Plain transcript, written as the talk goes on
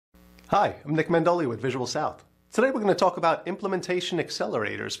Hi, I'm Nick Mandoli with Visual South. Today we're going to talk about implementation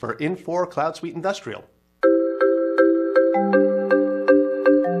accelerators for Infor CloudSuite Industrial.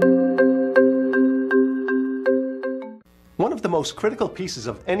 One of the most critical pieces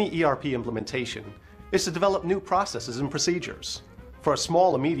of any ERP implementation is to develop new processes and procedures. For a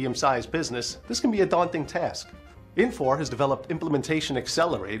small or medium-sized business, this can be a daunting task. Infor has developed implementation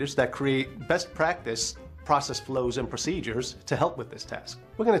accelerators that create best practice process flows and procedures to help with this task.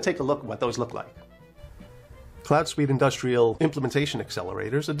 We're going to take a look at what those look like. CloudSuite Industrial implementation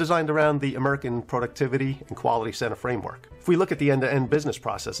accelerators are designed around the American Productivity and Quality Center framework. If we look at the end-to-end business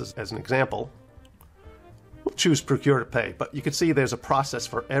processes as an example, we'll choose procure to pay, but you can see there's a process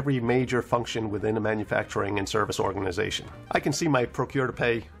for every major function within a manufacturing and service organization. I can see my procure to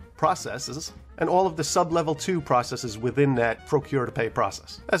pay processes and all of the sub-level 2 processes within that procure to pay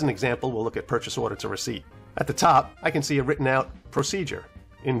process. As an example, we'll look at purchase order to receipt. At the top, I can see a written out procedure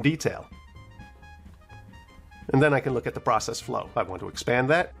in detail. And then I can look at the process flow. If I want to expand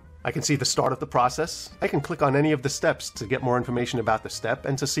that, I can see the start of the process. I can click on any of the steps to get more information about the step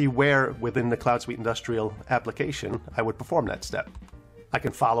and to see where within the CloudSuite Industrial application I would perform that step. I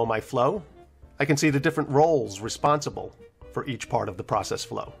can follow my flow. I can see the different roles responsible for each part of the process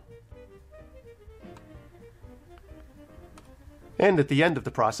flow. And at the end of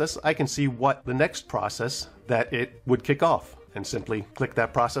the process, I can see what the next process that it would kick off, and simply click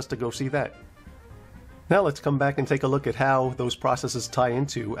that process to go see that. Now let's come back and take a look at how those processes tie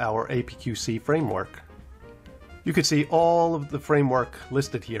into our APQC framework. You can see all of the framework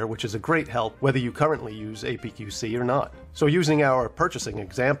listed here, which is a great help whether you currently use APQC or not. So using our purchasing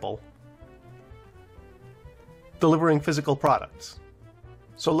example, delivering physical products.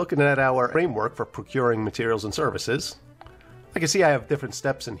 So looking at our framework for procuring materials and services, I can see I have different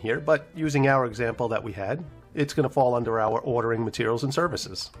steps in here, but using our example that we had, it's going to fall under our ordering materials and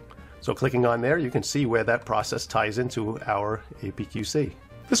services. So clicking on there, you can see where that process ties into our APQC.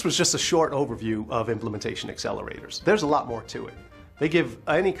 This was just a short overview of implementation accelerators. There's a lot more to it. They give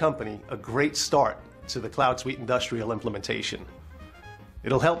any company a great start to the CloudSuite Industrial implementation.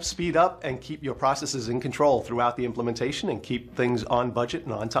 It'll help speed up and keep your processes in control throughout the implementation and keep things on budget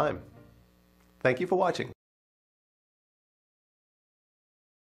and on time. Thank you for watching.